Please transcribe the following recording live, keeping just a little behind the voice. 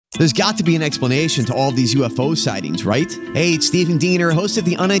There's got to be an explanation to all of these UFO sightings, right? Hey, it's Stephen Diener, host of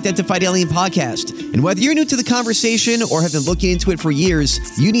the Unidentified Alien Podcast. And whether you're new to the conversation or have been looking into it for years,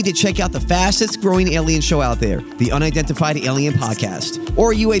 you need to check out the fastest growing alien show out there, the Unidentified Alien Podcast,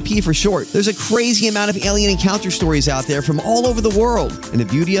 or UAP for short. There's a crazy amount of alien encounter stories out there from all over the world. And the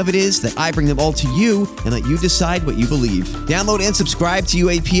beauty of it is that I bring them all to you and let you decide what you believe. Download and subscribe to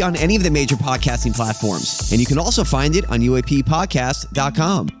UAP on any of the major podcasting platforms. And you can also find it on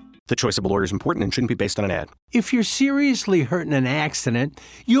UAPpodcast.com. The choice of a lawyer is important and shouldn't be based on an ad. If you're seriously hurt in an accident,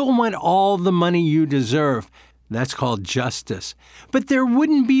 you'll want all the money you deserve. That's called justice. But there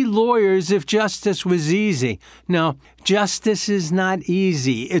wouldn't be lawyers if justice was easy. No, justice is not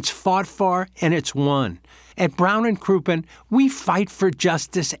easy. It's fought for and it's won. At Brown & Crouppen, we fight for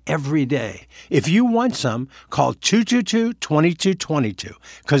justice every day. If you want some, call 222-2222,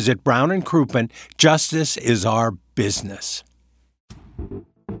 because at Brown & Crouppen, justice is our business.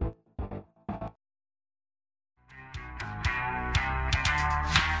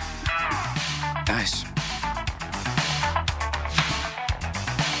 Nice.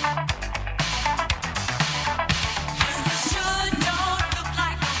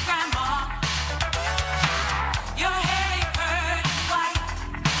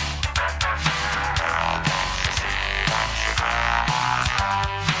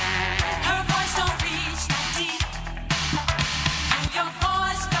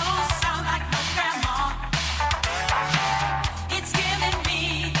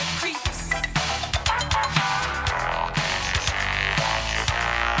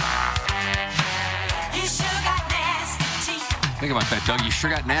 Think about that, Doug. You sure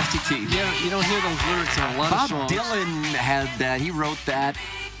got nasty teeth. Yeah, you don't hear those lyrics in a lot Bob of songs. Dylan had that. He wrote that.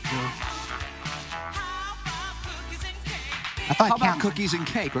 I thought How about cookies and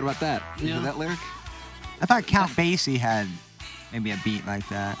cake? What about that? Yeah. That lyric? I thought Count Basie had maybe a beat like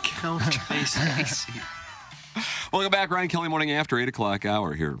that. Count Basie. Welcome back, Ryan Kelly, morning after 8 o'clock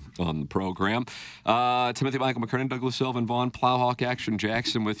hour here on the program. Timothy Michael McKernan, Douglas Sylvan Vaughn, Plowhawk Action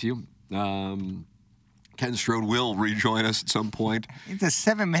Jackson with you. Ken Strode will rejoin us at some point. It's a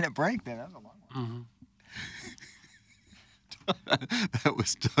 7-minute break there. That was a long one. That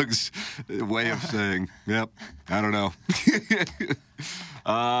was Doug's way of saying, yep, I don't know.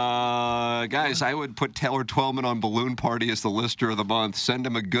 Guys, I would put Taylor Twellman on Balloon Party as the lister of the month. Send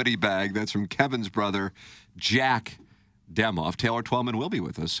him a goodie bag. That's from Kevin's brother, Jack Demoff. Taylor Twellman will be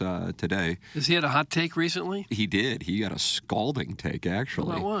with us today. Has he had a hot take recently? He did. He got a scalding take, actually.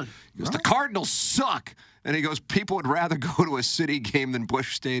 Well, that one. He goes, the Cardinals suck. And he goes, people would rather go to a city game than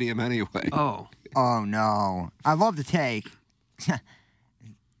Busch Stadium anyway. Oh. Oh, no. I love the take.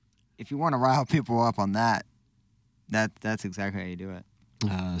 If you want to rile people up on that's exactly how you do it.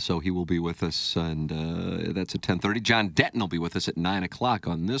 So he will be with us, and that's at 10:30. John Detton will be with us at 9 o'clock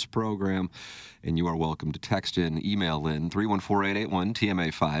on this program. And you are welcome to text in, email in,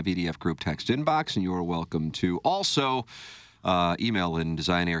 314-881-TMA5, EDF Group text inbox. And you are welcome to also email in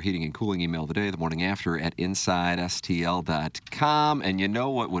Design Air Heating and Cooling email today, the morning after, at InsideSTL.com. And you know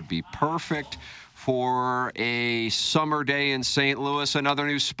what would be perfect for a summer day in St. Louis? Another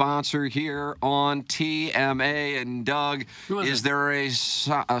new sponsor here on TMA. And Doug, is there a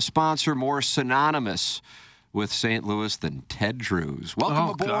sponsor more synonymous with St. Louis than Ted Drew's? Welcome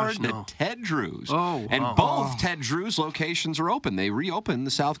aboard to Ted Drew's. And both Ted Drew's locations are open. They reopened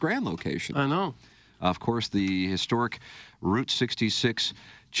the South Grand location. I know. Of course, the historic Route 66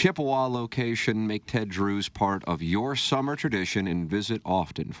 Chippewa location. Make Ted Drew's part of your summer tradition and visit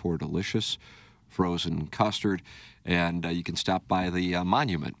often for delicious frozen custard. And you can stop by the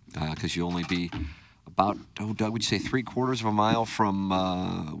monument because you'll only be about, Doug, would you say 3/4 of a mile from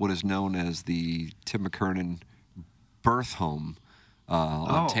what is known as the Tim McKernan birth home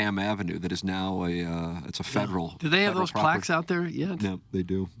on Tam Avenue that is now it's a federal. Do they have those property. plaques out there yet? No, they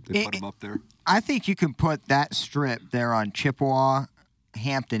do. They put them up there. I think you can put that strip there on Chippewa,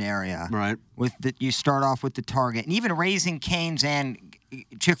 Hampton area. Right. You start off with the Target, and even Raising Cane's and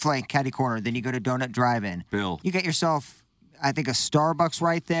Chick-fil-A Caddy Corner. Then you go to Donut Drive-In. Bill. You get yourself, I think, a Starbucks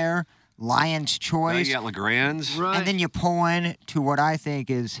right there, Lion's Choice. You got LeGrand's. Right. And then you pull in to what I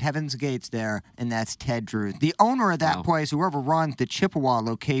think is Heaven's Gates there, and that's Ted Drew. The owner of that place, whoever runs the Chippewa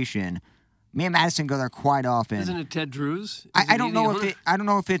location, me and Madison go there quite often. Isn't it Ted Drew's? I don't know if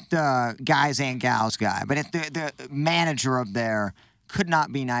it's the guys and gals guy, but the manager of there could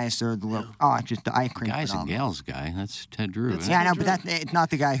not be nicer. Just the ice cream. Guys and gals guy. That's Ted Drew. Yeah, I know, but it's not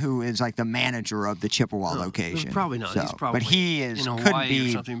the guy who is like the manager of the Chippewa location. Probably not. So, He's probably but he is in could Hawaii be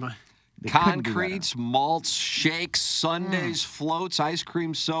or something. Concretes, malts, shakes, sundaes, floats, ice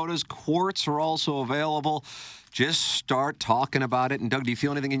cream sodas, quarts are also available. Just start talking about it. And Doug, do you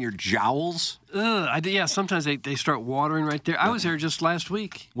feel anything in your jowls? Yeah, sometimes they start watering right there. I was there just last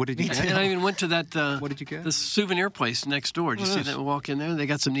week. What did you get? And I even went to that what did you get? the souvenir place next door. Did you see that? We walk in there. They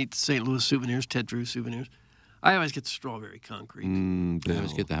got some neat St. Louis souvenirs, Ted Drews souvenirs. I always get the strawberry concrete. I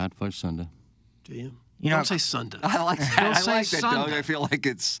always get the hot fudge sundae. Do you? You know, Don't say sundae. I like that. Don't I say like that, Doug. Sunday. I feel like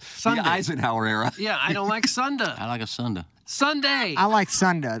it's Sunday. the Eisenhower era. Yeah, I don't like sundae. I like a sundae. Sunday. I like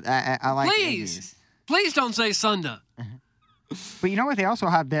Sunday. I like Please. Please don't say sundae. But you know what they also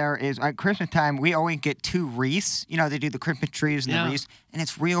have there is at Christmas time, we always get 2 wreaths. You know, they do the Christmas trees and Yeah. the wreaths, and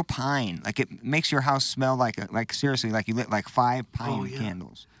it's real pine. Like, it makes your house smell like seriously, like you lit like 5 pine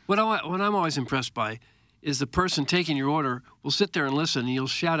candles. What I'm always impressed by is the person taking your order will sit there and listen, and you'll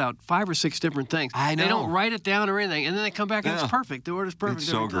shout out 5 or 6 different things. I know. They don't write it down or anything, and then they come back and it's perfect. The order's perfect. It's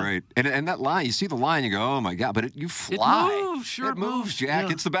so every time. great. And that line, you see the line, you go, oh, my God. But you fly. It moves. Sure, it moves, Jack.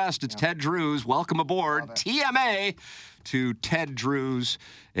 Yeah. It's the best. It's Ted Drews. Welcome aboard. TMA to Ted Drews.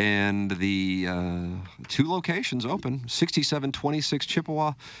 And the 2 locations open, 6726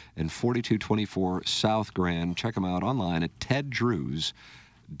 Chippewa and 4224 South Grand. Check them out online at teddrews.com.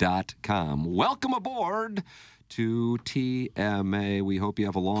 Welcome aboard to TMA. We hope you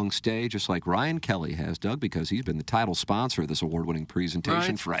have a long stay, just like Ryan Kelly has, Doug, because he's been the title sponsor of this award-winning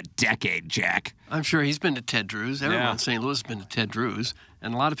presentation Right. for a decade, Jack. I'm sure he's been to Ted Drews. Everyone Yeah. in St. Louis has been to Ted Drews.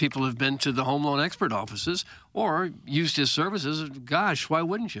 And a lot of people have been to the home loan expert offices or used his services. Gosh, why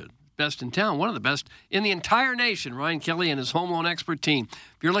wouldn't you? Best in town, one of the best in the entire nation, Ryan Kelly and his home loan expert team.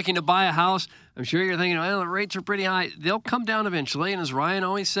 If you're looking to buy a house, I'm sure you're thinking, well, the rates are pretty high. They'll come down eventually. And as Ryan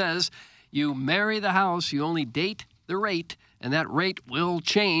always says, you marry the house, you only date the rate, and that rate will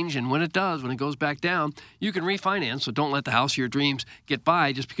change. And when it does, when it goes back down, you can refinance. So don't let the house of your dreams get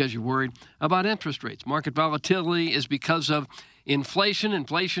by just because you're worried about interest rates. Market volatility is because of inflation.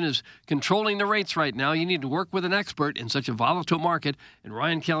 Inflation is controlling the rates right now. You need to work with an expert in such a volatile market, and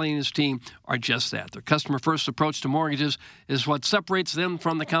Ryan Kelly and his team are just that. Their customer-first approach to mortgages is what separates them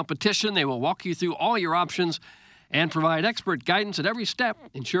from the competition. They will walk you through all your options and provide expert guidance at every step,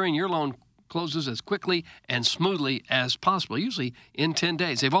 ensuring your loan closes as quickly and smoothly as possible, usually in 10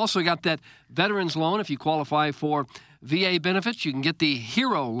 days. They've also got that veterans loan. If you qualify for VA benefits, you can get the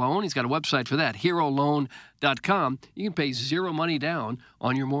Hero Loan. He's got a website for that, heroloan.com. You can pay 0 money down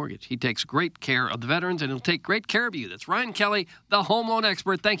on your mortgage. He takes great care of the veterans, and he'll take great care of you. That's Ryan Kelly, the home loan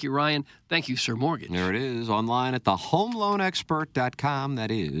expert. Thank you, Ryan. Thank you, Sir Mortgage. There it is, online at thehomeloanexpert.com.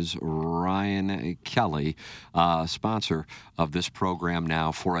 That is Ryan Kelly, sponsor of this program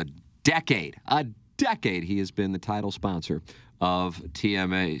now for a decade. He has been the title sponsor of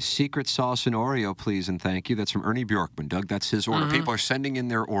TMA. Secret sauce and Oreo, please and thank you. That's from Ernie Bjorkman. Doug, that's his order. People are sending in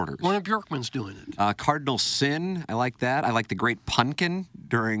their orders. One of Bjorkman's doing it. Cardinal Sin, I like that. I like the Great Pumpkin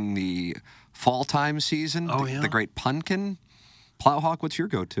during the fall time season. Oh, yeah. The Great Pumpkin. Plowhawk, what's your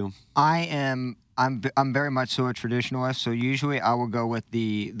go-to? I'm very much so a traditionalist, so usually I will go with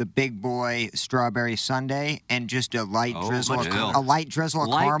the big boy strawberry sundae and just a light drizzle of caramel. Light drizzle,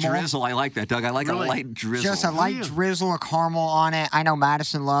 I like that, Doug. I like a light drizzle. Just a light drizzle of caramel on it. I know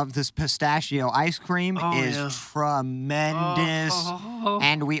Madison loves this pistachio ice cream. Is tremendous.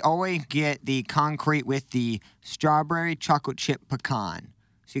 And we always get the concrete with the strawberry chocolate chip pecan.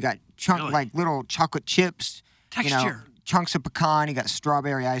 So you got like little chocolate chips. Texture. You know, chunks of pecan. You got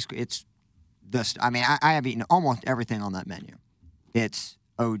strawberry ice cream. It's I have eaten almost everything on that menu. It's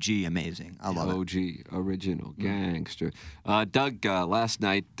OG amazing. I love it. OG, original gangster. Doug, last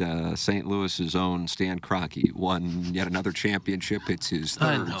night, St. Louis's own Stan Kroenke won yet another championship. It's his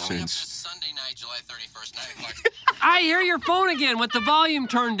third since Sunday night, July 31st, 9 o'clock. I hear your phone again with the volume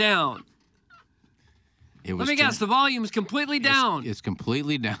turned down. Let me guess, the volume is completely down. It's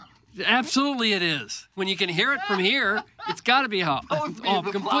completely down. Absolutely it is. When you can hear it from here, it's got to be off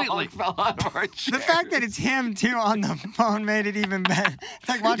completely. Fell out of our chair. The fact that it's him, too, on the phone made it even better. It's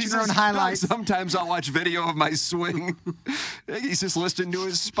like watching your own highlights. Sometimes I'll watch video of my swing. He's just listening to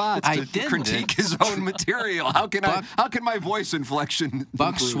his spots to critique his own material. How can my voice inflection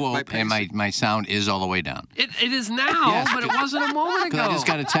Buck improve? swoop, and my sound is all the way down. It is now, Yes, but it wasn't a moment ago. I just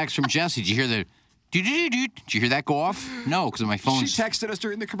got a text from Jesse. Did you hear the... Did you hear that go off? No, because my phone. She texted us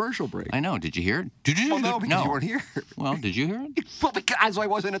during the commercial break. I know. Did you hear it? Well, no, because you weren't here. Well, did you hear it? Well, because I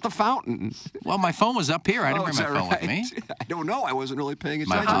wasn't at the fountain. Well, my phone was up here. I didn't bring my phone with me. I don't know. I wasn't really paying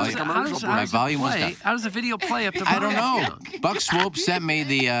My attention. volume- My volume was down. How does the video play up to I don't know. Buck Swope sent me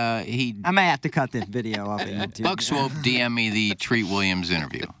the I may have to cut this video off of YouTube. Buck Swope DM'd me the Treat Williams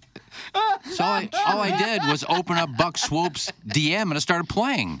interview. So all I did was open up Buck Swope's DM and it started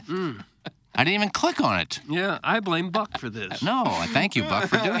playing. I didn't even click on it. Yeah, I blame Buck for this. No, thank you, Buck,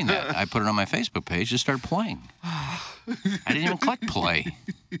 for doing that. I put it on my Facebook page to start playing. I didn't even click play.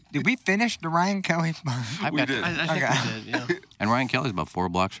 Did we finish the Ryan Kelly? We did. I think we did, yeah. And Ryan Kelly's about 4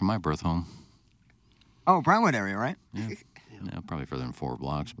 blocks from my birth home. Oh, Brentwood area, right? Yeah, probably further than 4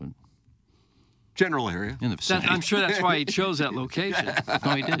 blocks, but General area. in the vicinity. I'm sure that's why he chose that location.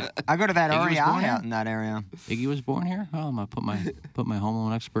 No, he did. I go to that Iggy was REI born out here? in that area. Iggy was born here? Oh, I'm going to put my home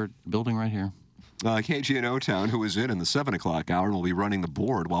loan expert building right here. KG in O-Town, who is in the 7 o'clock hour and will be running the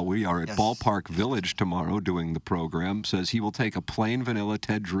board while we are at Ballpark Village tomorrow doing the program, says he will take a plain vanilla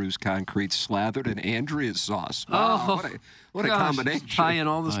Ted Drew's concrete slathered in Andrea's sauce. Wow, what a combination. Tie in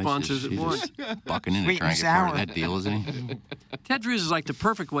all the Oh, sponsors at he's once. just bucking in to Sweet try and and get part of sour. that deal, isn't he? Ted Drew's is like the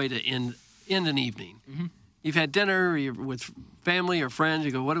perfect way to end an evening. Mm-hmm. You've had dinner with family or friends.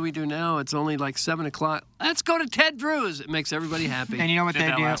 You go, what do we do now? It's only like 7 o'clock. Let's go to Ted Drew's. It makes everybody happy. And you know what Did they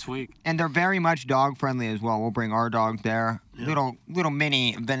that do? last week. And they're very much dog friendly as well. We'll bring our dog there. Little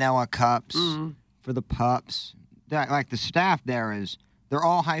mini vanilla cups for the pups. Like the staff there they're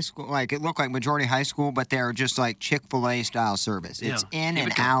all high school. Like it looked like majority high school, but they're just like Chick-fil-A style service. It's in Keep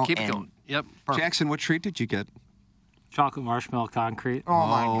and it going. out. Keep it and going. Yep. Jackson, what treat did you get? Chocolate marshmallow concrete. Oh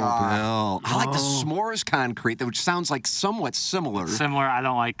my God. Bill. I like the s'mores concrete, which sounds like somewhat similar. Similar. I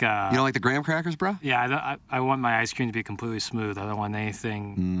don't like. You don't like the graham crackers, bro? Yeah, I want my ice cream to be completely smooth. I don't want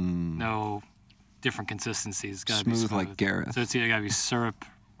anything, no different consistencies. It's gotta be Smooth smooth like Gareth. So it's either gotta be syrup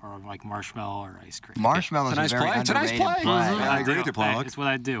or like marshmallow or ice cream. Marshmallows It's a nice are very play. It's a nice underrated play. play. I agree with you, Paul. It's what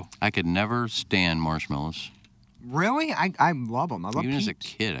I do. I could never stand marshmallows. Really? I love them. I love Even as a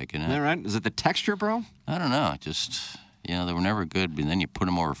Peeps. kid, I could Is that not. right? Is it the texture, bro? I don't know. Just, they were never good. But then you put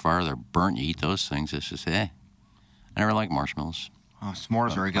them over fire, they're burnt. You eat those things. It's just, I never liked marshmallows. Oh,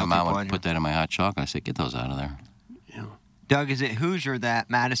 s'mores are a My guilty mom would pleasure. put that in my hot chocolate. I said, get those out of there. Doug, is it Hoosier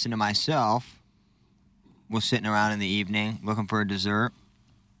that Madison and myself was sitting around in the evening looking for a dessert?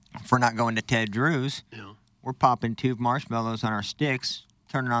 If we're not going to Ted Drew's, we're popping 2 marshmallows on our sticks,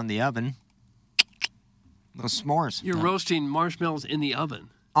 turning on the oven. Little s'mores. You're roasting marshmallows in the oven.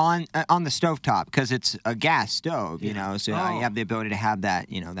 On the stovetop, because it's a gas stove, you know, so you have the ability to have that,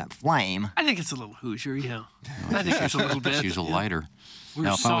 that flame. I think it's a little Hoosier, yeah. I think it's a little bit. Just use a lighter. We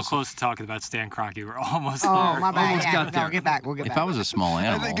Now, were if I so was- close to talking about Stan Kroenke. We're almost Oh, there. my bad. Almost Yeah, got no, there. get back. We'll get If back. I was a small I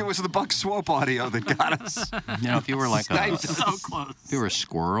animal, think it was the Buck Swope audio that got us. if you were like a, So close. if you were a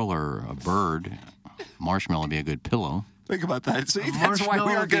squirrel or a bird, marshmallow would be a good pillow. Think about that. See, that's why we marshmallow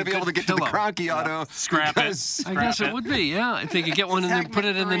aren't would be going a to be able to good get to the pillow. Kroenke auto. Scrap it. because- I guess it would be, yeah. If they could get one and then put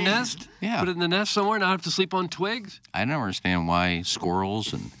it in the Segment nest. Yeah. Put it in the nest somewhere, not have to sleep on twigs. I don't understand why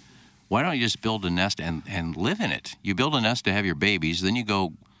squirrels and why don't you just build a nest and live in it? You build a nest to have your babies, then you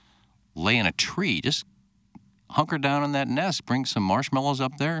go lay in a tree. Just hunker down in that nest. Bring some marshmallows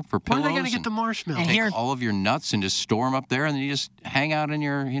up there for Where are pillows. they going to get and the marshmallows? And take here- all of your nuts and just store them up there, and then you just hang out in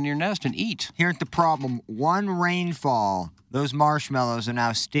your nest and eat. Here's the problem. One rainfall, those marshmallows are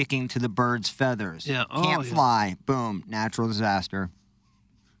now sticking to the bird's feathers. Yeah. Oh, Can't yeah. fly. Boom. Natural disaster.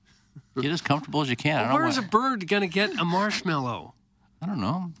 Get as comfortable as you can. I don't Where know is a bird going to get a marshmallow? I don't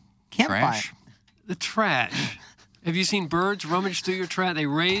know. Campfire. Trash. The trash. Have you seen birds rummage through your trash? They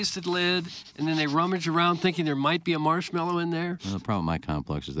raise the lid, and then they rummage around thinking there might be a marshmallow in there. Well, the problem with my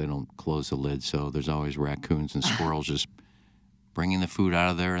complex is they don't close the lid, so there's always raccoons and squirrels just bringing the food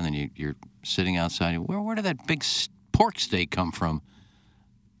out of there, and then you're sitting outside. Where did that big pork steak come from?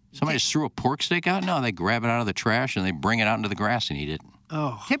 Somebody just threw a pork steak out? No, they grab it out of the trash and they bring it out into the grass and eat it.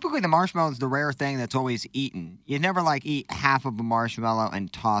 Oh, Typically, the marshmallow is the rare thing that's always eaten. You never, eat half of a marshmallow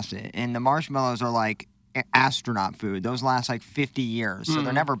and toss it. And the marshmallows are like astronaut food. Those last, 50 years. So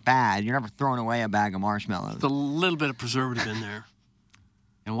they're never bad. You're never throwing away a bag of marshmallows. with a little bit of preservative in there.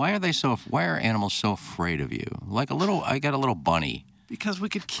 And why are animals so afraid of you? I got a little bunny. Because we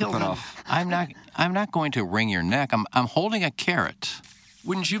could kill them. I'm not going to wring your neck. I'm holding a carrot.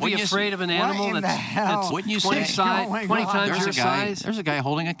 Wouldn't you be Wouldn't you afraid of an What animal in the that's, hell? that's Wouldn't you 20, say? size, Oh my 20 God. times your size? There's a guy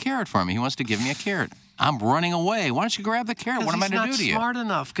holding a carrot for me. He wants to give me a carrot. I'm running away. Why don't you grab the carrot? What am I He's to not do to you? smart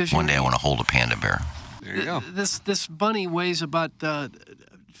enough. Because One day I want to hold a panda bear. There you go. This bunny weighs about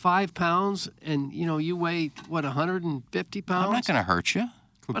 5 pounds, and you weigh 150 pounds. I'm not going to hurt you.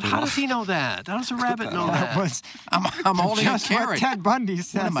 But how does he know that? How does a rabbit know that? was I'm holding a just what carrot. Ted Bundy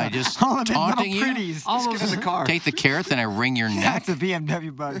said. am I, just All of them taunting little you? pretties. All those, Take the carrot, then I wring your neck. That's a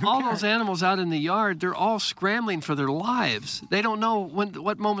BMW bug. Who all cares? those animals out in the yard, they're all scrambling for their lives. They don't know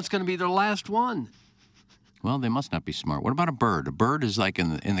what moment's going to be their last one. Well, they must not be smart. What about a bird? A bird is like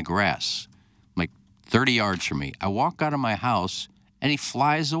in the grass, 30 yards from me. I walk out of my house, and he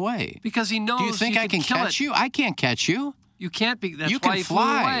flies away. Because he knows Do you think I can kill catch it. you? I can't catch you. You can't be. That's You why can he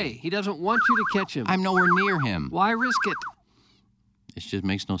fly. flew away. He doesn't want you to catch him. I'm nowhere near him. Why risk it? It just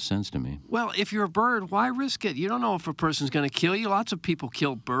makes no sense to me. Well, if you're a bird, why risk it? You don't know if a person's going to kill you. Lots of people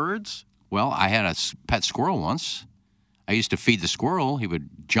kill birds. Well, I had a pet squirrel once. I used to feed the squirrel. He would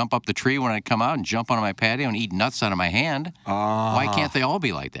jump up the tree when I'd come out and jump onto my patio and eat nuts out of my hand. Why can't they all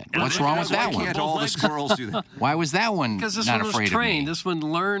be like that? What's wrong with that Why one? can't all the squirrels do that? Why was that one Because this not one was afraid trained. of me? This one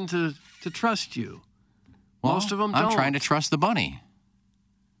learned to trust you. Well, Most of them I'm don't. trying to trust the bunny.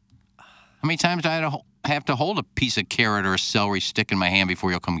 How many times do I have to hold a piece of carrot or a celery stick in my hand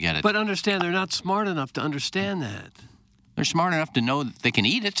before you'll come get it? But understand, they're not smart enough to understand that. They're smart enough to know that they can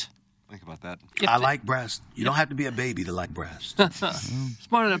eat it. Think about that. I like breast. You don't have to be a baby to like breast.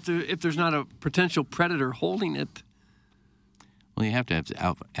 Smart enough to, if there's not a potential predator holding it. Well, you have to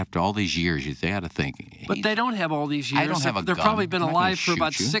after all these years, they got to think. But they don't have all these years. I don't have a They've gun. probably been I'm not gonna alive for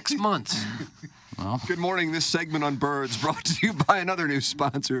about shoot you. 6 months. Good morning. This segment on birds brought to you by another new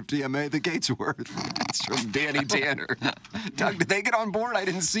sponsor of TMA, the Gatesworth. It's from Danny Tanner. Doug, did they get on board? I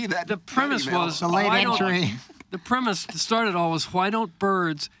didn't see that. The premise was The late why don't- entry. The premise that started all was why don't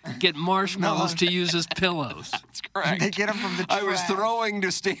birds get marshmallows to use as pillows? That's correct. They get them from the I was trash. throwing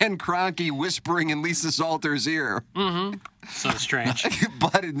to Stan Kroenke, whispering in Lisa Salter's ear. So strange.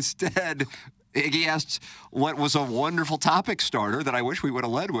 But instead, Iggy asked what was a wonderful topic starter that I wish we would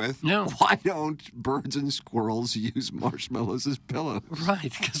have led with. No. Why don't birds and squirrels use marshmallows as pillows?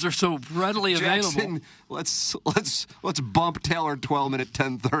 Right, because they're so readily available. Jackson, let's bump Taylor 12 at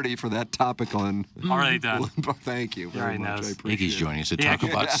 10:30 for that topic on. Already done. Thank you very already much. knows. I appreciate Iggy's it. joining us to talk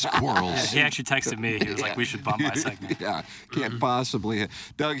about squirrels. He actually texted me. He was like, we should bump my segment. Yeah, can't possibly.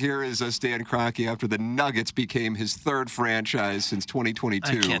 Doug here is Stan Kroenke after the Nuggets became his third franchise since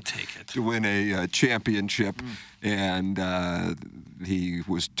 2022 I can't take it. to win a championship, and he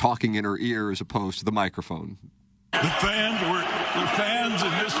was talking in her ear as opposed to the microphone. The fans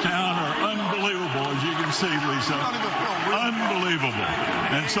in this town are unbelievable, as you can see, Lisa. Unbelievable.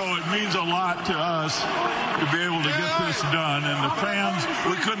 And so it means a lot to us to be able to get this done. And the fans,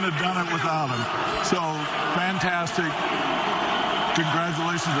 we couldn't have done it without them. So fantastic.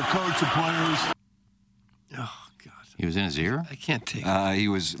 Congratulations to coach, the players. Oh, God. He was in his ear? I can't take it. He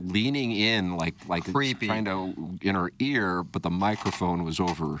was leaning in like Creepy. trying to in her ear, but the microphone was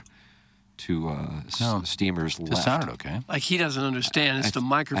over to Steamer's It left. sounded okay. Like he doesn't understand. It's the I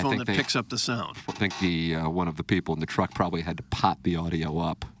microphone think that picks up the sound. I think the one of the people in the truck probably had to pop the audio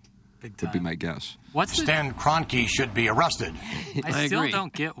up. Big Would be time. my guess. What's the, Stan Kroenke should be arrested. I still agree.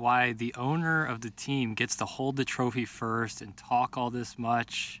 don't get why the owner of the team gets to hold the trophy first and talk all this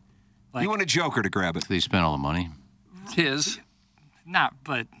much. Like, You want a joker to grab it? They spent all the money. It's his.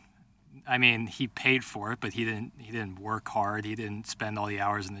 but I mean, he paid for it, but he didn't work hard. He didn't spend all the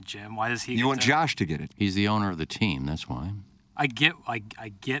hours in the gym. Why does he? You get want to, Josh to get it? He's the owner of the team. That's why. I get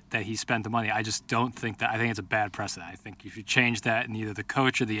that he spent the money. I just don't think that. I think it's a bad precedent. I think you should change that, and either the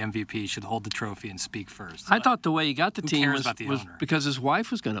coach or the MVP should hold the trophy and speak first. I thought the way he got the Who team cares was, about the was owner? because his wife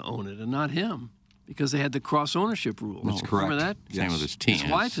was going to own it and not him. Because they had the cross ownership rule. That's correct. Remember that? Same with his team.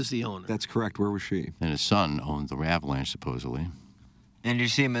 His wife is the owner. That's correct. Where was she? And his son owns the Avalanche, supposedly. And you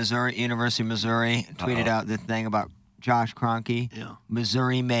see University of Missouri tweeted out the thing about Josh Kroenke. Yeah.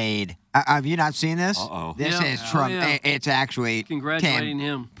 Missouri made. Have you not seen this? Uh-oh. This Yeah. is Oh, yeah. It's actually Congratulating Tim,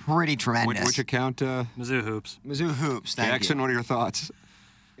 him. pretty tremendous. Which account? Mizzou hoops. Mizzou hoops. Thank Jackson, you. what are your thoughts?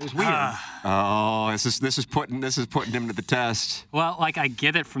 It was weird. Oh, this is putting him to the test. Well, like I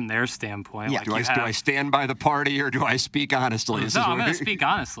get it from their standpoint. Yeah. Like, Do you I have, stand by the party or do I speak honestly? This No, is I'm what- going to speak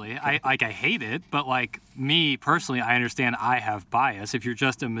honestly. I hate it, but like me personally, I understand I have bias. If you're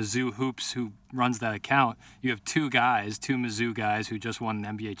just a Mizzou Hoops who runs that account, you have two Mizzou guys who just won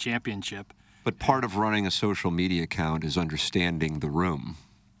an NBA championship. But part of running a social media account is understanding the room.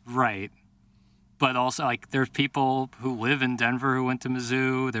 Right. But also, like, there's people who live in Denver who went to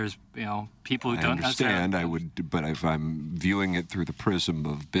Mizzou. There's, people who I don't understand. necessarily. But if I'm viewing it through the prism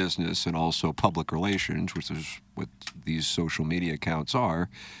of business and also public relations, which is what these social media accounts are,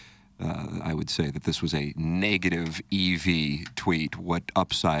 I would say that this was a negative EV tweet. What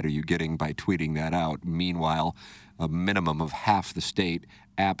upside are you getting by tweeting that out? Meanwhile, a minimum of half the state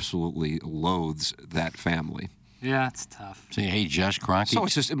absolutely loathes that family. Yeah, it's tough. Say, hey, Josh Kroenke. So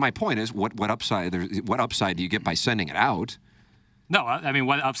it's just my point is what upside do you get by sending it out? No, I mean,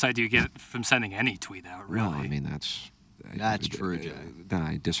 what upside do you get from sending any tweet out, really? Well, I mean that's true, Jay.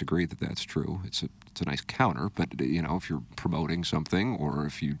 I disagree that that's true. It's a nice counter, but if you're promoting something or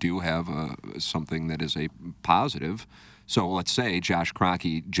if you do have something that is a positive, so let's say Josh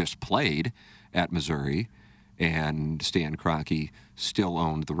Kroenke just played at Missouri. And Stan Kroenke still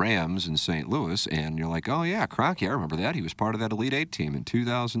owned the Rams in St. Louis, and you're like, oh, yeah, Kroenke, I remember that. He was part of that Elite Eight team in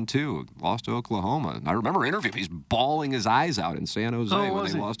 2002, lost to Oklahoma. And I remember interviewing him. He's bawling his eyes out in San Jose when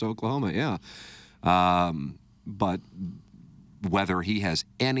they lost to Oklahoma, yeah. But whether he has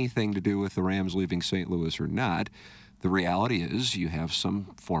anything to do with the Rams leaving St. Louis or not, the reality is you have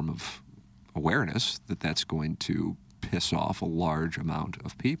some form of awareness that that's going to piss off a large amount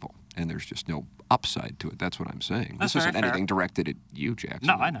of people. And there's just no upside to it. That's what I'm saying. That's this isn't fair. anything directed at you, Jackson.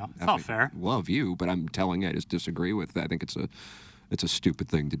 No, I know. It's all fair. Love you, but I'm telling you, I just disagree with. I think it's a stupid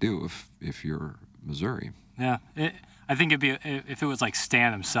thing to do if you're Missouri. Yeah, I think it'd be if it was like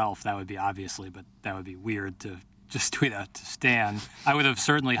Stan himself, that would be obviously, but that would be weird to just tweet out to Stan. I would have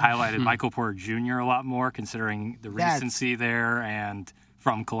certainly highlighted Michael Porter Jr. a lot more, considering the recency there and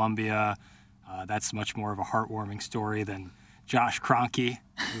from Columbia. That's much more of a heartwarming story than Josh Kroenke,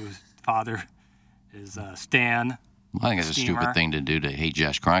 whose father is Stan. Well, I think it's a stupid thing to do to hate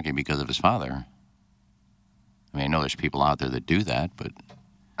Josh Kroenke because of his father. I mean, I know there's people out there that do that, but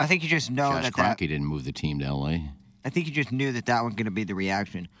I think you just know Josh Kroenke didn't move the team to L.A. I think you just knew that was going to be the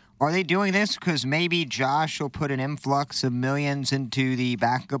reaction. Are they doing this because maybe Josh will put an influx of millions into the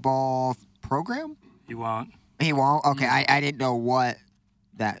basketball program? He won't. He won't? Okay, I didn't know what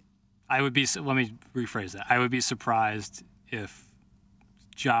that... Let me rephrase that. I would be surprised if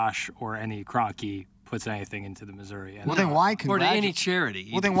Josh or any Kroenke puts anything into the Missouri. Well, then why or to any charity?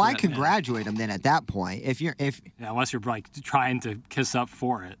 Well, then why congratulate him then at that point? Unless you're like trying to kiss up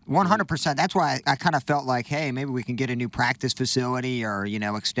for it. 100%. That's why I kind of felt like, hey, maybe we can get a new practice facility or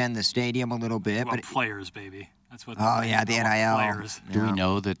extend the stadium a little bit. But players, baby. That's what. Oh yeah, the NIL. Players. Do we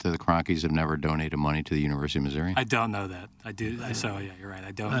know that the Kroenkes have never donated money to the University of Missouri? I don't know that. I do. So yeah, you're right.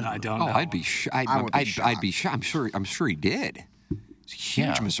 I don't know. I'd be shocked. I'd be shocked. I'm sure he did. He's a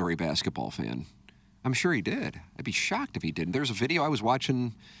huge Missouri basketball fan. I'm sure he did. I'd be shocked if he didn't. There's a video I was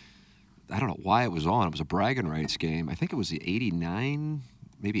watching. I don't know why it was on. It was a bragging rights game. I think it was the 89,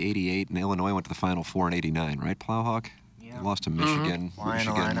 maybe 88, and Illinois went to the Final Four in 89, right, Plowhawk? Yeah. Lost to Michigan.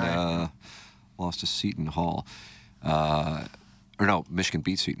 Michigan lost to Seton Hall. Michigan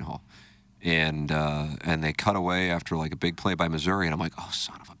beat Seton Hall. And they cut away after like a big play by Missouri, and I'm like, oh,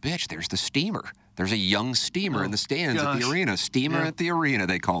 son of a bitch, there's the steamer. There's a young steamer in the stands at the arena. Steamer at the arena,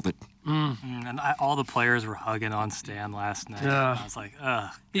 they called it. And all the players were hugging on Stan last night. I was like, ugh.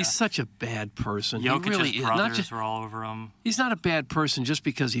 He's such a bad person. Jokic's he really is. brothers were all over him. He's not a bad person just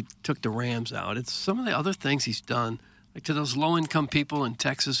because he took the Rams out. It's some of the other things he's done, like to those low-income people in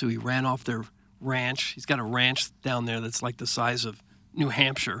Texas who he ran off their ranch. He's got a ranch down there that's like the size of New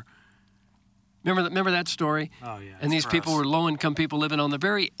Hampshire. Remember that story? Oh, yeah. And these people were low-income people living on the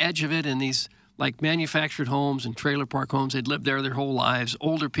very edge of it in these like manufactured homes and trailer park homes. They'd lived there their whole lives.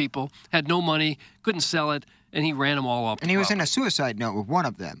 Older people, had no money, couldn't sell it, and he ran them all off. And he was in a suicide note with one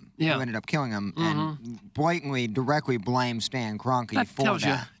of them who ended up killing him and blatantly, directly blamed Stan Kroenke for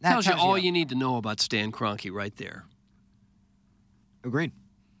that. That tells you all you need to know about Stan Kroenke right there. Agreed.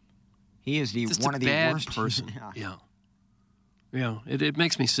 He is one of the worst person. Yeah, it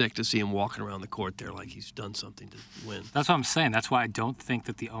makes me sick to see him walking around the court there like he's done something to win. That's what I'm saying. That's why I don't think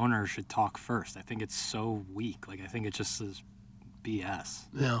that the owner should talk first. I think it's so weak. Like, I think it just is BS.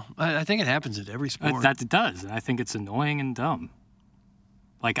 Yeah, I think it happens at every sport. That it does, and I think it's annoying and dumb.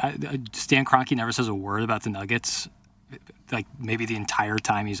 Like, Stan Kroenke never says a word about the Nuggets, like maybe the entire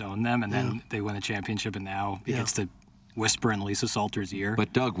time he's owned them, and then they win a championship, and now he gets to whisper in Lisa Salter's ear.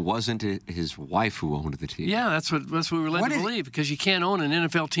 But Doug, wasn't it his wife who owned the team? Yeah, that's what we were led to believe, because you can't own an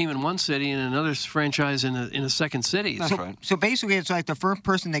NFL team in one city and another franchise in a second city. That's right. So basically, it's like the first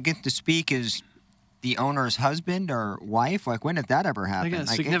person that gets to speak is the owner's husband or wife. Like, when did that ever happen? Like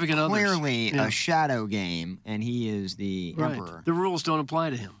significant others. Clearly a shadow game, and he is the emperor. The rules don't apply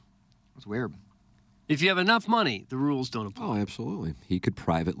to him. That's weird. If you have enough money, the rules don't apply. Oh, absolutely. He could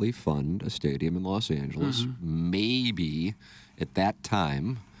privately fund a stadium in Los Angeles. Maybe at that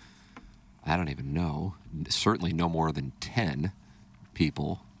time, I don't even know, certainly no more than 10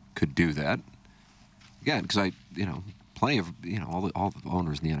 people could do that. Again, because plenty of, all the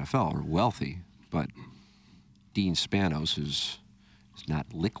owners in the NFL are wealthy, but Dean Spanos is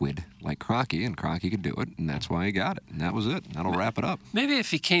not liquid like Kroenke, and Kroenke could do it, and that's why he got it, and that was it. That'll wrap it up. Maybe if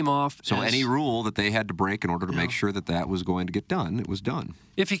he came off any rule that they had to break in order to make sure that was going to get done, it was done.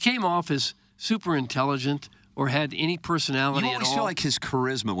 If he came off as super intelligent or had any personality at all. You always feel like his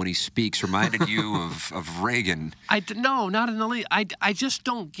charisma when he speaks reminded you of Reagan. No, not in the least. I just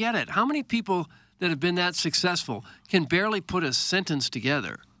don't get it. How many people that have been that successful can barely put a sentence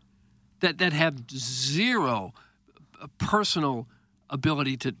together that have zero personal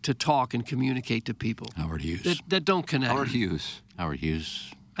ability to talk and communicate to people. Howard Hughes. That don't connect. Howard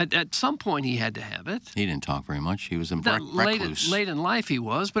Hughes. At some point, he had to have it. He didn't talk very much. He was a Late in life, he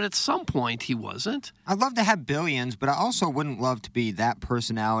was, but at some point, he wasn't. I'd love to have billions, but I also wouldn't love to be that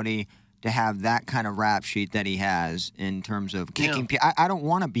personality to have that kind of rap sheet that he has in terms of kicking people. I don't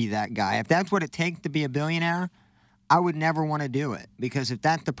want to be that guy. If that's what it takes to be a billionaire, I would never want to do it. Because if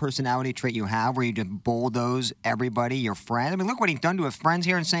that's the personality trait you have, where you just bulldoze everybody, your friend. I mean, look what he's done to his friends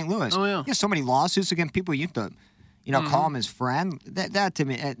here in St. Louis. Oh, yeah. He has so many lawsuits against people you used to, call him his friend. That to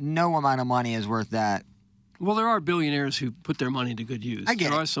me, no amount of money is worth that. Well, there are billionaires who put their money to good use. I get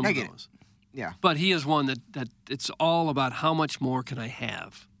there it. are some I of get those. It. Yeah. But he is one that it's all about how much more can I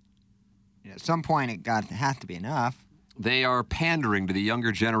have. At some point, it has to be enough. They are pandering to the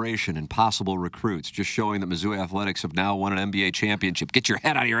younger generation and possible recruits, just showing that Mizzou Athletics have now won an NBA championship. Get your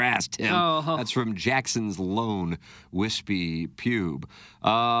head out of your ass, Tim. That's from Jackson's lone wispy pube.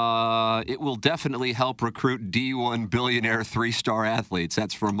 It will definitely help recruit D1 billionaire 3-star athletes.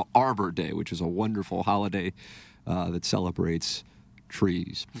 That's from Arbor Day, which is a wonderful holiday that celebrates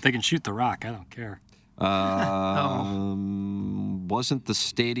trees. If they can shoot the rock, I don't care. Wasn't the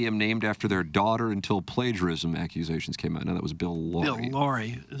stadium named after their daughter until plagiarism accusations came out? No, that was Bill Laurie. Bill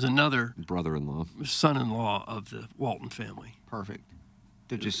Laurie is another brother-in-law, son-in-law of the Walton family. Perfect.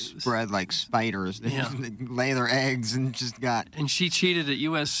 They're just spread like spiders. They lay their eggs and just got. And she cheated at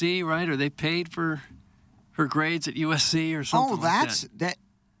USC, right? Or they paid for her grades at USC or something. Oh, that's that.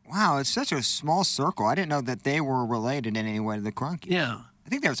 Wow, it's such a small circle. I didn't know that they were related in any way to the Kroenke. Yeah. I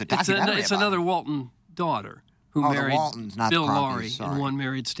think there was a documentary It's another Walton daughter who married the Waltons, not Bill the Kroenkes, Laurie, sorry. and one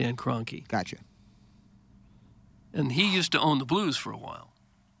married Stan Kroenke. Gotcha. And he used to own the Blues for a while.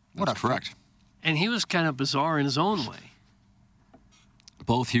 That's correct. And he was kind of bizarre in his own way.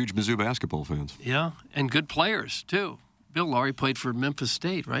 Both huge Mizzou basketball fans. Yeah, and good players, too. Bill Laurie played for Memphis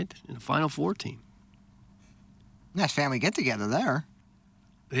State, right, in the Final Four team. Nice family get-together there.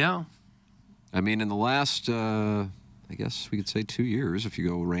 Yeah. I mean, in the last, I guess we could say 2 years, if you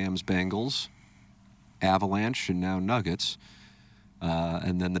go Rams, Bengals, Avalanche, and now Nuggets,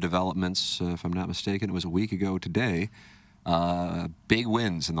 and then the developments, if I'm not mistaken, it was a week ago today, big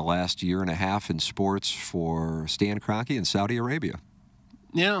wins in the last year and a half in sports for Stan Kroenke in Saudi Arabia.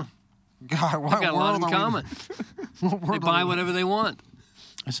 Yeah. God, They've got a lot in common. They buy whatever they want.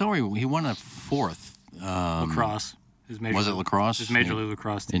 I saw he won a fourth. Lacrosse. Was it lacrosse? His Major League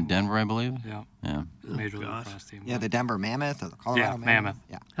Lacrosse team. In Denver, I believe? Yeah. Major League Lacrosse team. Yeah, the Denver Mammoth or the Colorado Mammoth.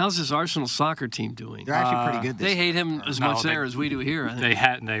 Yeah. How's this Arsenal soccer team doing? They're actually pretty good this They hate him as much there they- as we do here, I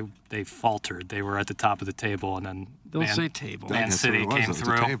think. They faltered. They were at the top of the table, and then Don't say table. Man That's City what it was. came It was a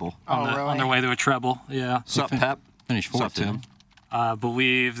through table. on their way to a treble. Yeah. Sup, Pep? Finished fourth, Tim? didn't I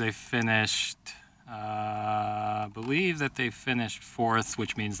believe they finished. Believe that they finished fourth,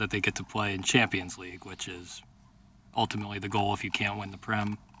 which means that they get to play in Champions League, which is ultimately the goal if you can't win the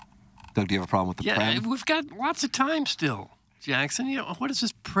Prem. Doug, do you have a problem with the Prem? We've got lots of time still, Jackson. What is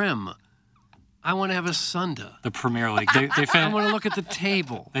this Prem? I want to have a Sunday. The Premier League. They I want to look at the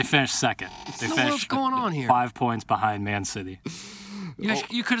table. They finished second. They So finished what's going on here? 5 points behind Man City.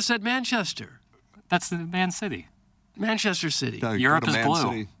 You could have said Manchester. That's the Man City. Manchester City. Doug, Europe go to is Man blue.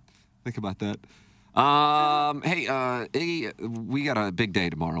 City. Think about that. Hey, Iggy, we got a big day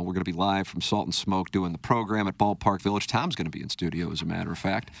tomorrow. We're going to be live from Salt and Smoke doing the program at Ballpark Village. Tom's going to be in studio, as a matter of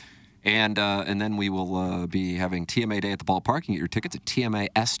fact. And then we will be having TMA Day at the Ballpark. You can get your tickets at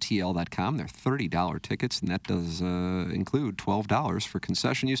tmastl.com. They're $30 tickets, and that does include $12 for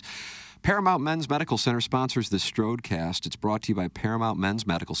concession use. Paramount Men's Medical Center sponsors this Strodecast. It's brought to you by Paramount Men's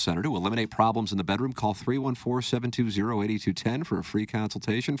Medical Center. To eliminate problems in the bedroom, call 314-720-8210 for a free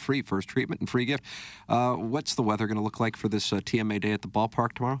consultation, free first treatment, and free gift. What's the weather going to look like for this TMA Day at the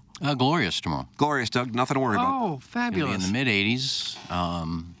Ballpark tomorrow? Glorious tomorrow. Glorious, Doug. Nothing to worry about. Oh, fabulous. It'll be in the mid-80s. A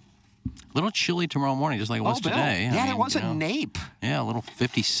little chilly tomorrow morning, just like it was today. Yeah, it was a nape. Yeah, a little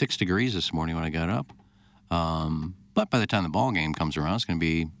 56 degrees this morning when I got up. But by the time the ball game comes around, it's going to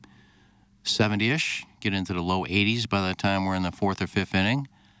be 70-ish, get into the low 80s by the time we're in the fourth or fifth inning,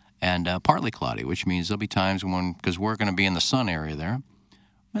 and partly cloudy, which means there'll be times when, because we're going to be in the sun area there,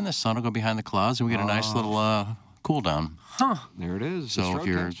 and the sun will go behind the clouds, and we get a nice little cool down. Huh. There it is. So if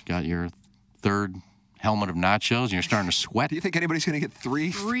you've got your third helmet of nachos and you're starting to sweat. Do you think anybody's going to get three?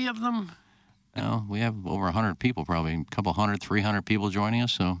 3 of them? No, we have over 100 people, probably a couple 300 people joining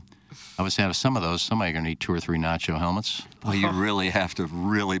us, so I would say out of some of those, somebody's going to need 2 or 3 nacho helmets. Well, you really have to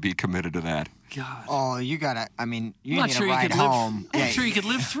really be committed to that. God. Oh, you gotta. I mean, you I'm not need sure a you ride could home. live. I'm sure you could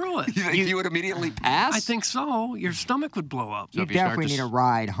live through it. You think you would immediately pass? I think so. Your stomach would blow up. You definitely need a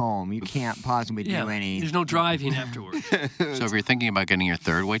ride home. You can't possibly do any. There's no driving afterwards. So if you're thinking about getting your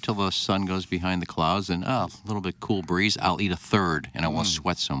third, wait till the sun goes behind the clouds and a little bit cool breeze. I'll eat a third, and I won't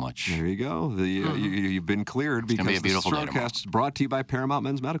sweat so much. There you go. You've been cleared because be a beautiful the Stormcast is brought to you by Paramount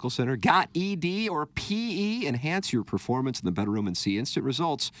Men's Medical Center. Got ED or PE? Enhance your performance in the bedroom and see instant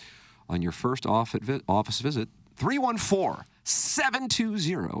results on your first office visit.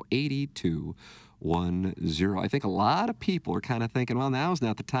 314-720-8210. I think a lot of people are kind of thinking, well, now's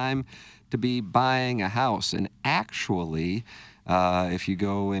not the time to be buying a house. And actually, if you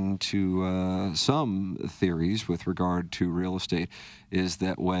go into some theories with regard to real estate, is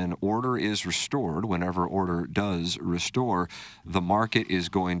that when order is restored, whenever order does restore, the market is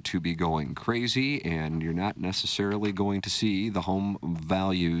going to be going crazy, and you're not necessarily going to see the home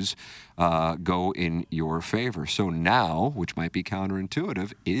values go in your favor. So now, which might be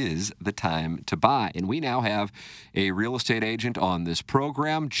counterintuitive, is the time to buy. And we now have a real estate agent on this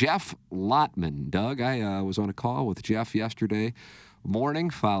program, Jeff Lotman. Doug, I was on a call with Jeff yesterday morning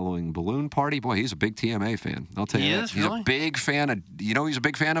following Balloon Party. Boy, he's a big TMA fan. I'll tell you that. He's really? a big fan of, he's a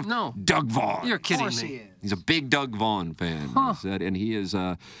big fan of? No. Doug Vaughn. You're kidding me. He's a big Doug Vaughn fan. He said, and he is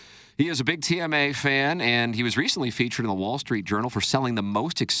a big TMA fan, and he was recently featured in the Wall Street Journal for selling the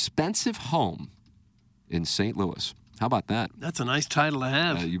most expensive home in St. Louis. How about that? That's a nice title to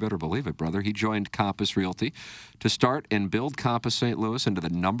have. You better believe it, brother. He joined Compass Realty to start and build Compass St. Louis into the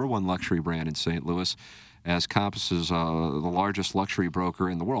 #1 luxury brand in St. Louis, as Compass is the largest luxury broker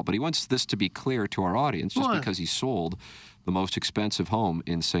in the world. But he wants this to be clear to our audience. Just because he sold the most expensive home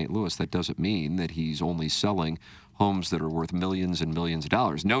in St. Louis, that doesn't mean that he's only selling homes that are worth millions and millions of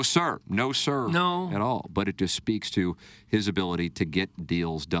dollars. No, sir. No, sir. No. At all. But it just speaks to his ability to get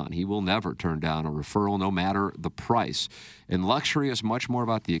deals done. He will never turn down a referral, no matter the price. And luxury is much more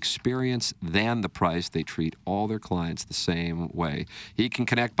about the experience than the price. They treat all their clients the same way. He can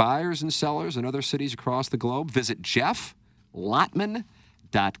connect buyers and sellers in other cities across the globe. Visit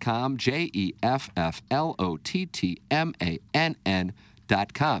JeffLotman.com,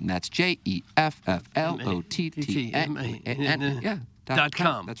 JeffLottmann.com. That's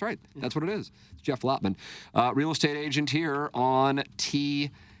JeffLottmann.com. That's right. That's what it is. It's Jeff Lotman, real estate agent here on TMA.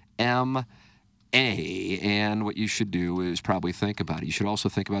 And what you should do is probably think about it. You should also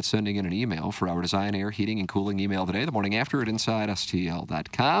think about sending in an email for our design, air, heating, and cooling email today, the morning after at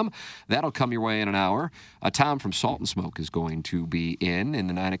InsideSTL.com. That'll come your way in an hour. Tom from Salt and Smoke is going to be in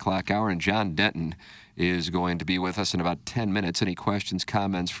the 9 o'clock hour, and John Denton is going to be with us in about 10 minutes. Any questions,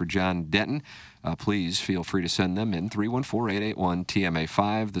 comments for John Denton, please feel free to send them in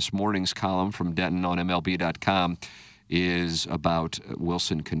 314-881-TMA5. This morning's column from Denton on MLB.com is about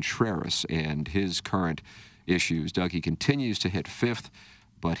Wilson Contreras and his current issues. Doug, he continues to hit fifth,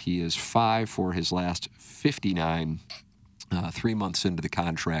 but he is 5 for his last 59, 3 months into the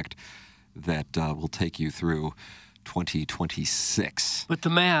contract that will take you through 2026. But the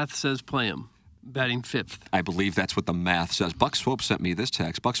math says play him, batting fifth. I believe that's what the math says. Buck Swope sent me this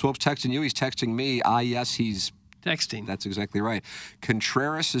text. Buck Swope's texting you. He's texting me. Yes, he's texting. That's exactly right.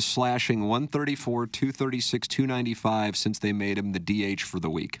 Contreras is slashing 134, 236, 295 since they made him the DH for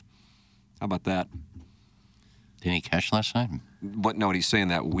the week. How about that? Didn't he catch last night? But no, he's saying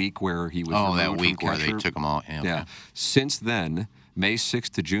that week where he was removed that week where they took him all. Yeah. Yeah. Since then, May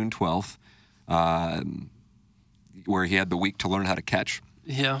 6th to June 12th, where he had the week to learn how to catch.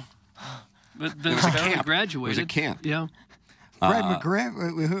 Yeah. But then he graduated. It was a camp. Yeah. Fred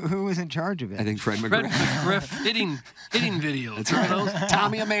McGriff, who was in charge of it? I think Fred McGriff. Fred McGriff hitting videos. That's right.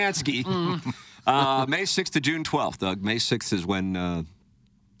 Tommy Amansky. May 6th to June 12th, Doug. May 6th is when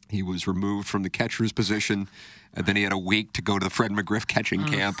he was removed from the catcher's position. And then he had a week to go to the Fred McGriff catching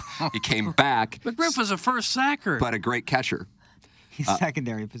camp. He came back. McGriff was a first sacker. But a great catcher. He's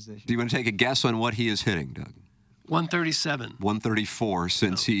secondary position. Do you want to take a guess on what he is hitting, Doug? 137. 134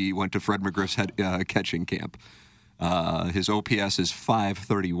 since he went to Fred McGriff's catching camp. His OPS is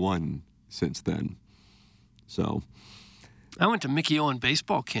 531 since then. So, I went to Mickey Owen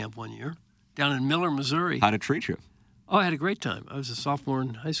baseball camp one year down in Miller, Missouri. How'd it treat you? Oh, I had a great time. I was a sophomore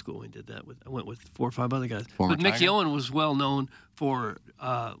in high school when we did that. I went with 4 or 5 other guys. Former but Mickey Tiger? Owen was well known for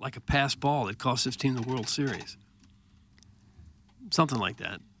like a pass ball that cost his team the World Series. Something like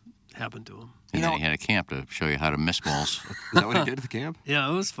that happened to him. And then he had a camp to show you how to miss balls. Is that what he did at the camp? Yeah,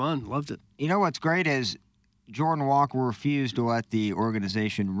 it was fun. Loved it. You know what's great is Jordan Walker refused to let the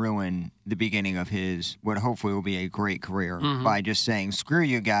organization ruin the beginning of his, what hopefully will be a great career, by just saying, screw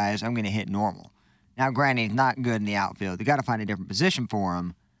you guys, I'm going to hit normal. Now, granted, he's not good in the outfield. They got to find a different position for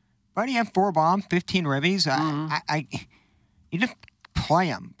him, But he had 4 bombs, 15 ribbies. You just play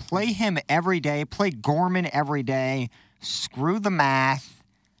him. Play him every day. Play Gorman every day. Screw the math.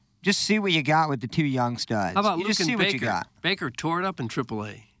 Just see what you got with the 2 young studs. How about you Luke just see and what Baker? you got. Baker tore it up in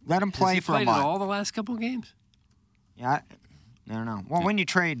AAA. Let him play for a month. Has he played all the last couple of games? Yeah, I don't know. Well, when you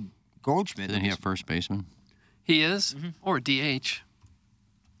trade Goldschmidt... Didn't he have first baseman? He is, or DH.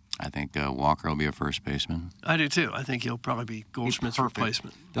 I think Walker will be a first baseman. I do, too. I think he'll probably be Goldschmidt's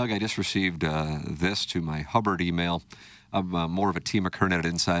replacement. Doug, I just received this to my Hubbard email. I'm more of a T. McKernan at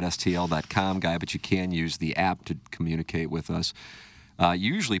InsideSTL.com guy, but you can use the app to communicate with us.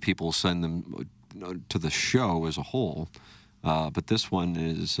 Usually people send them to the show as a whole, but this one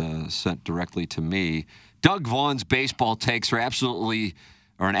is sent directly to me. Doug Vaughn's baseball takes are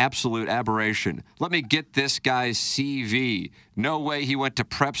an absolute aberration. Let me get this guy's CV. No way he went to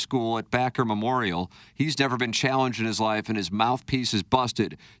prep school at Backer Memorial. He's never been challenged in his life, and his mouthpiece is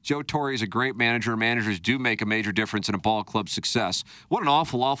busted. Joe Torre is a great manager. Managers do make a major difference in a ball club's success. What an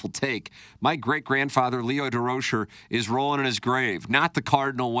awful, awful take. My great-grandfather, Leo DeRocher, is rolling in his grave. Not the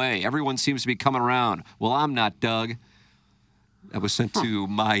Cardinal way. Everyone seems to be coming around. Well, I'm not, Doug. That was sent to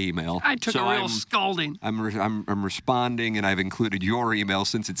my email. I took a real scalding. I'm responding, and I've included your email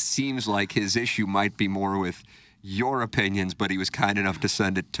since it seems like his issue might be more with your opinions, but he was kind enough to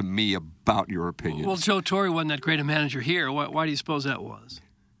send it to me about your opinions. Well, Joe Torre wasn't that great a manager here. Why do you suppose that was?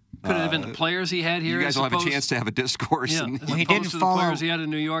 Could it have been the players he had here? You guys will have a chance to have a discourse. Yeah, and he didn't follow the players he had in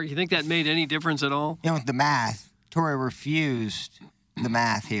New York. You think that made any difference at all? With the math, Torre refused the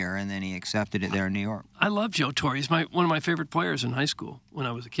math here, and then he accepted it there in New York. I love Joe Torre. He's one of my favorite players in high school when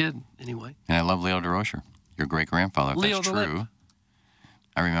I was a kid, anyway. And I love Leo DeRocher, your great-grandfather, if Leo that's the true. Lip.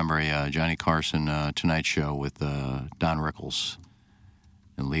 I remember a Johnny Carson Tonight Show with Don Rickles,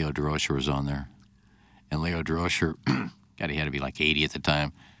 and Leo DeRocher was on there. And Leo DeRocher, God, he had to be like 80 at the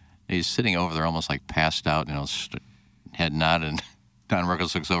time. He's sitting over there almost like passed out, head nodded, and Don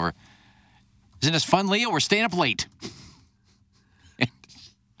Rickles looks over. Isn't this fun, Leo? We're staying up late.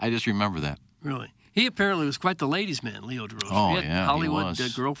 I just remember that. Really? He apparently was quite the ladies' man, Leo DeRocher. Oh, he had yeah, Hollywood he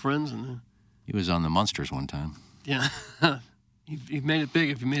was. Girlfriends. He was on the Munsters one time. Yeah. He made it big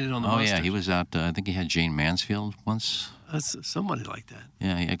if you made it on the Munsters. Oh, yeah, he was out, I think he had Jane Mansfield once. That's somebody like that.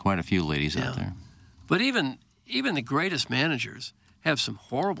 Yeah, he had quite a few ladies out there. But even the greatest managers have some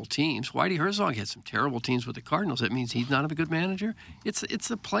horrible teams. Whitey Herzog had some terrible teams with the Cardinals. That means he's not a good manager.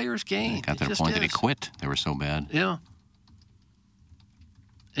 It's a player's game. It got to the point that he quit. They were so bad. Yeah.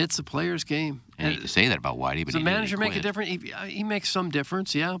 It's a player's game. I hate to say that about Whitey, but does the manager make a difference? He makes some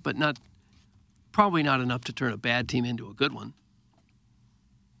difference, yeah, but probably not enough to turn a bad team into a good one.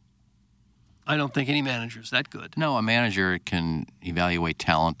 I don't think any manager is that good. No, a manager can evaluate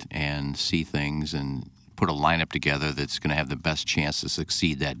talent and see things and put a lineup together that's going to have the best chance to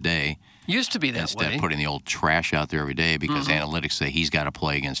succeed that day. Used to be that way. Instead of putting the old trash out there every day because analytics say he's got to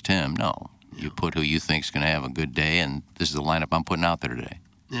play against him. No, you put who you think is going to have a good day, and this is the lineup I'm putting out there today.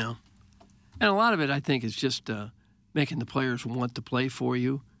 Yeah. And a lot of it, I think, is just making the players want to play for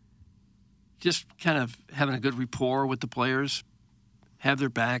you. Just kind of having a good rapport with the players, have their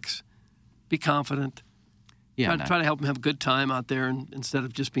backs, be confident. Yeah, try to help them have a good time out there instead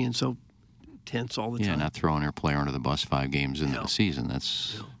of just being so tense all the time. Yeah, not throwing your player under the bus 5 games into the season.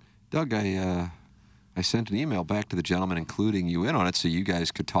 That's Doug, I sent an email back to the gentleman, including you in on it, so you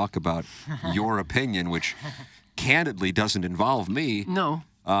guys could talk about your opinion, which candidly doesn't involve me. No.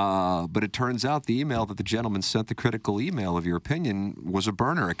 But it turns out the email that the gentleman sent, the critical email of your opinion, was a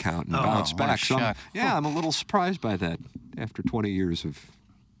burner account and bounced back. So I'm a little surprised by that after 20 years of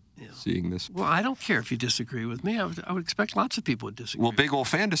seeing this. Well, I don't care if you disagree with me. I would expect lots of people would disagree. Well, Big Old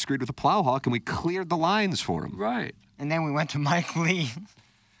Fan disagreed with the Plowhawk, and we cleared the lines for him. Right. And then we went to Mike Lee.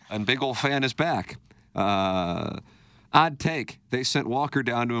 And Big Old Fan is back. Odd take. They sent Walker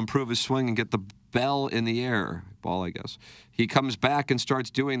down to improve his swing and get the ball in the air. Ball, I guess. He comes back and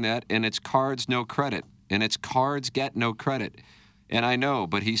starts doing that, and it's Cards no credit. And it's Cards get no credit. And I know,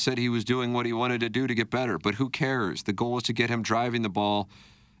 but he said he was doing what he wanted to do to get better. But who cares? The goal is to get him driving the ball,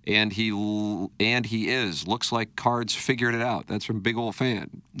 and he is. Looks like Cards figured it out. That's from Big Old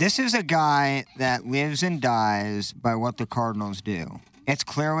Fan. This is a guy that lives and dies by what the Cardinals do. It's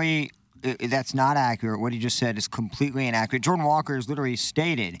clearly... That's not accurate. What he just said is completely inaccurate. Jordan Walker has literally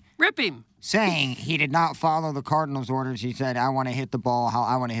stated... Rip him! Saying he did not follow the Cardinals' orders. He said, I want to hit the ball how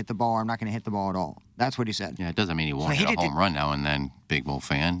I want to hit the ball, or I'm not going to hit the ball at all. That's what he said. Yeah, it doesn't mean he won't hit a home run now and then, Big Bull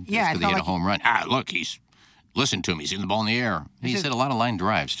Fan. Yeah, it's because he hit a home run. Look, listen to him. He's hitting the ball in the air. He's hit a lot of line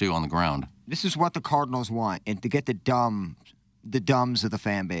drives, too, on the ground. This is what the Cardinals want, and to get the dumb the dumbs of the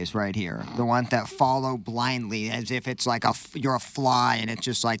fan base right here. The ones that follow blindly as if it's like you're a fly and it's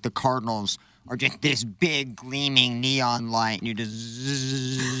just like the Cardinals are just this big gleaming neon light and you just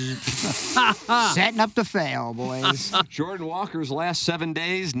setting up to fail, boys. Jordan Walker's last 7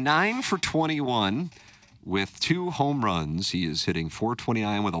 days, 9 for 21 with 2 home runs. He is hitting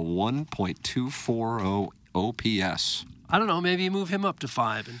 .429 with a 1.240 OPS. I don't know. Maybe you move him up to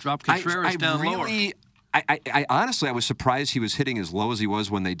 5 and drop Contreras down lower. I honestly, I was surprised he was hitting as low as he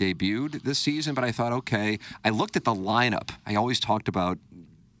was when they debuted this season, but I thought, okay. I looked at the lineup. I always talked about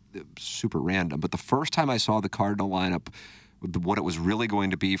super random, but the first time I saw the Cardinal lineup, what it was really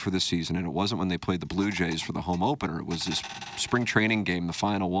going to be for the season, and it wasn't when they played the Blue Jays for the home opener. It was this spring training game, the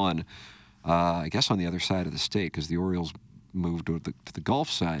final one, I guess on the other side of the state because the Orioles moved to the Gulf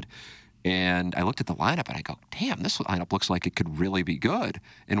side. And I looked at the lineup and I go, damn, this lineup looks like it could really be good.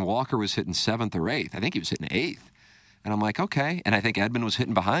 And Walker was hitting 7th or 8th. I think he was hitting 8th. And I'm like, okay. And I think Edman was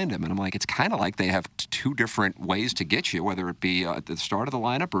hitting behind him. And I'm like, it's kind of like they have 2 different ways to get you, whether it be at the start of the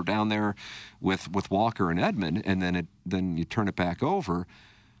lineup or down there with Walker and Edman. And then you turn it back over.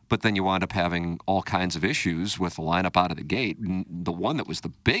 But then you wind up having all kinds of issues with the lineup out of the gate. And the one that was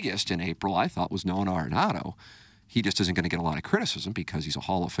the biggest in April, I thought, was Nolan Arenado. He just isn't going to get a lot of criticism because he's a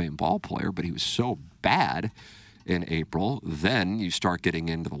Hall of Fame ball player, but he was so bad in April. Then you start getting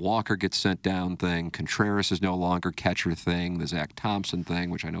into the Walker gets sent down thing. Contreras is no longer catcher thing. The Zach Thompson thing,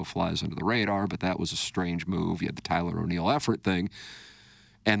 which I know flies under the radar, but that was a strange move. You had the Tyler O'Neill effort thing.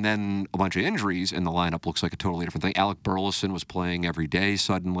 And then a bunch of injuries, and the lineup looks like a totally different thing. Alec Burleson was playing every day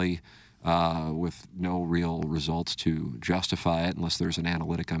suddenly with no real results to justify it, unless there's an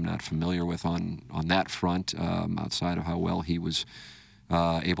analytic I'm not familiar with on that front, outside of how well he was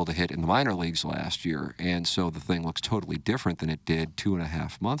able to hit in the minor leagues last year. And so the thing looks totally different than it did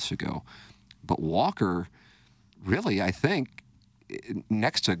 2.5 months ago. But Walker, really, I think,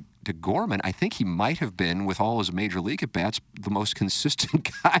 next to Gorman, I think he might have been, with all his major league at-bats, the most consistent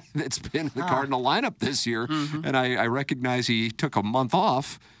guy that's been in the Cardinal lineup this year. Mm-hmm. And I recognize he took a month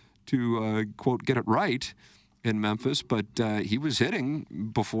off to, quote, get it right in Memphis, but he was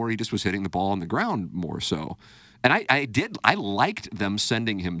hitting before he just was hitting the ball on the ground more so. And I liked them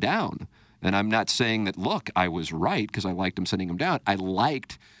sending him down. And I'm not saying that, look, I was right because I liked them sending him down. I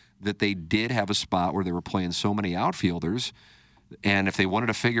liked that they did have a spot where they were playing so many outfielders. And if they wanted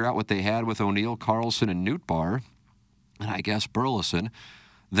to figure out what they had with O'Neill, Carlson, and Nootbaar, and I guess Burleson,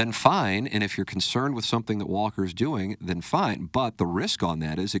 then fine. And if you're concerned with something that Walker's doing, then fine. But the risk on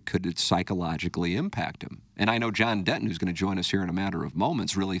that is it could psychologically impact him. And I know John Denton, who's going to join us here in a matter of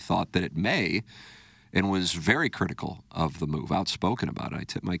moments, really thought that it may and was very critical of the move, outspoken about it. I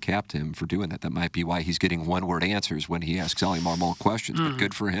tip my cap to him for doing that. That might be why he's getting one-word answers when he asks Ollie Marmol questions, but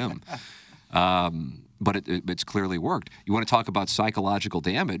good for him. But it's clearly worked. You want to talk about psychological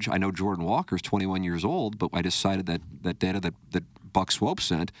damage? I know Jordan Walker's 21 years old, but I just cited that data that Buck Swope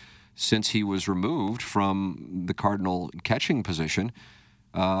sent. Since he was removed from the Cardinal catching position,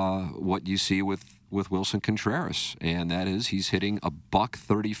 what you see with Wilson Contreras, and that is he's hitting a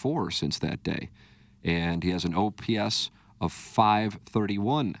 .134 since that day. And he has an OPS of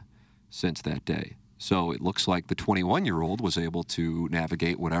 .531 since that day. So it looks like the 21-year-old was able to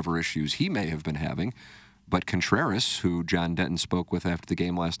navigate whatever issues he may have been having. But Contreras, who John Denton spoke with after the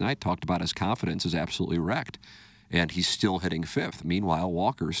game last night, talked about his confidence is absolutely wrecked. And he's still hitting 5th. Meanwhile,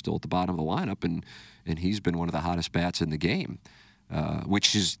 Walker's still at the bottom of the lineup, and he's been one of the hottest bats in the game.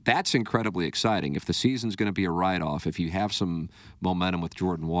 That's incredibly exciting. If the season's going to be a write-off, if you have some momentum with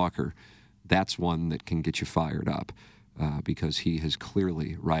Jordan Walker, that's one that can get you fired up. Because he has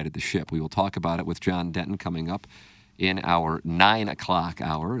clearly righted the ship. We will talk about it with John Denton coming up in our 9 o'clock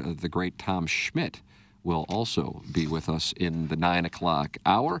hour. The great Tom Schmidt will also be with us in the 9 o'clock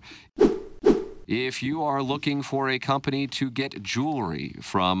hour. If you are looking for a company to get jewelry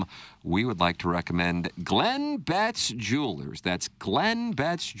from, we would like to recommend Glenn Betts Jewelers. That's Glenn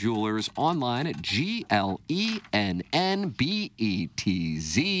Betts Jewelers online at GLENNBETZ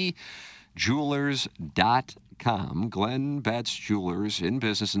jewelers.com. Glenn Betts Jewelers, in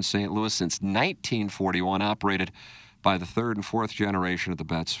business in St. Louis since 1941, operated by the 3rd and 4th generation of the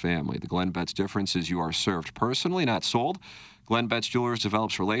Betts family. The Glenn Betts difference is you are served personally, not sold. Glenn Betts Jewelers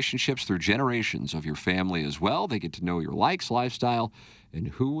develops relationships through generations of your family as well. They get to know your likes, lifestyle, and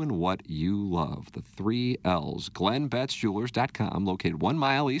who and what you love. The 3 L's. GlennBettsJewelers.com, located 1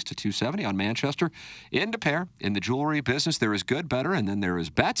 mile east of 270 on Manchester in De Pere. In the jewelry business, there is good, better, and then there is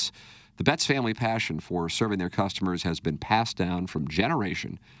Betts. The Betts family passion for serving their customers has been passed down from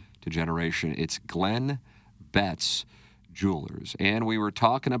generation to generation. It's Glenn Betts Jewelers. And we were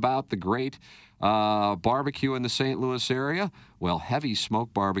talking about the great barbecue in the St. Louis area. Well, Heavy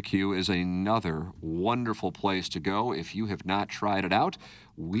Smoke Barbecue is another wonderful place to go. If you have not tried it out,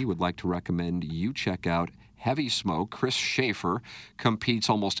 we would like to recommend you check out Heavy Smoke. Chris Schaefer competes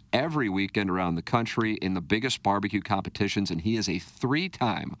almost every weekend around the country in the biggest barbecue competitions, and he is a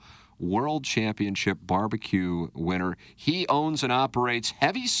 3-time World Championship barbecue winner. He owns and operates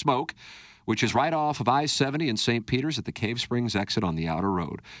Heavy Smoke, which is right off of I-70 in St. Peters at the Cave Springs exit on the outer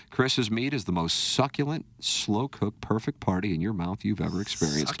road. Chris's meat is the most succulent, slow-cooked, perfect party in your mouth you've ever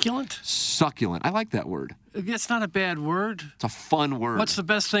experienced. Succulent? Succulent. I like that word. It's not a bad word. It's a fun word. What's the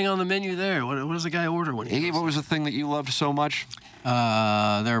best thing on the menu there? What does the guy order when he Iggy, what was the thing that you loved so much?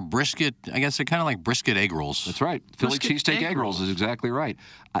 They're brisket. I guess they're kind of like brisket egg rolls. That's right. Philly Brisket cheesesteak egg rolls rolls. is exactly right.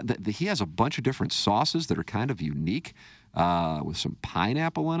 He has a bunch of different sauces that are kind of unique. With some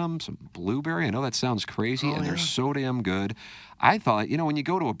pineapple in them, some blueberry. I know that sounds crazy, and they're so damn good. I thought, when you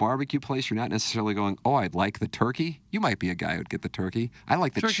go to a barbecue place, you're not necessarily going, oh, I'd like the turkey. You might be a guy who'd get the turkey. I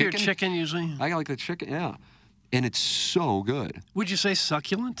like the Turkey chicken. or chicken, usually. I like the chicken, yeah. And it's so good. Would you say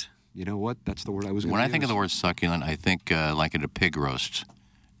succulent? You know what? That's the word I was going to When use. I think of the word succulent, I think like at a pig roast.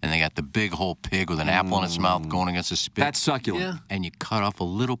 And they got the big whole pig with an apple in its mouth going against a spit. That's succulent. Yeah. And you cut off a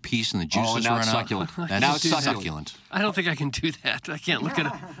little piece and the juices now run it's out. succulent. That's Now it's succulent. I don't think I can do that. I can't look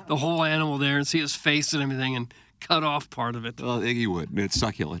at the whole animal there and see his face and everything and cut off part of it. Well, Iggy would. It's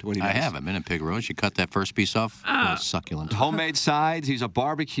succulent. What do you I have. I've been in pig roast. You cut that first piece off, it's succulent. Homemade sides. He's a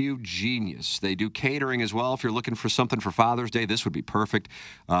barbecue genius. They do catering as well. If you're looking for something for Father's Day, this would be perfect.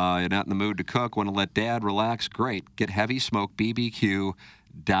 You're not in the mood to cook, want to let Dad relax? Great. Get Heavy Smoke BBQ.com.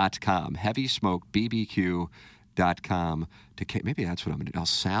 HeavySmokeBBQ.com. Maybe that's what I'm going to do. I'll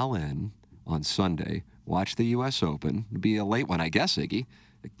sal in on Sunday, watch the U.S. Open. It'll be a late one, I guess, Iggy.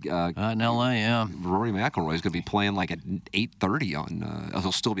 In L.A., yeah. Rory McIlroy is going to be playing like at 8:30 on.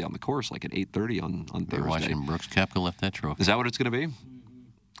 He'll still be on the course like at 8:30 on Thursday. We're watching Brooks Koepka lift that trophy. Is that what it's going to be?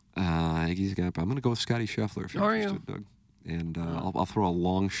 Iggy's got. I'm going to go with Scotty Scheffler if you're interested, Doug. And I'll throw a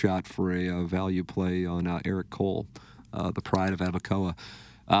long shot for a value play on Eric Cole, the pride of Abacoa.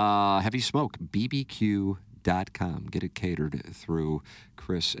 Heavy Smoke BBQ.com. Get it catered through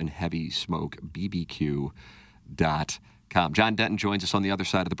Chris and Heavy Smoke BBQ.com. John Denton joins us on the other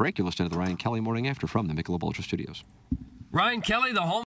side of the break. You're listening to the Ryan Kelly Morning After from the Michelob Ultra Studios. Ryan Kelly, the home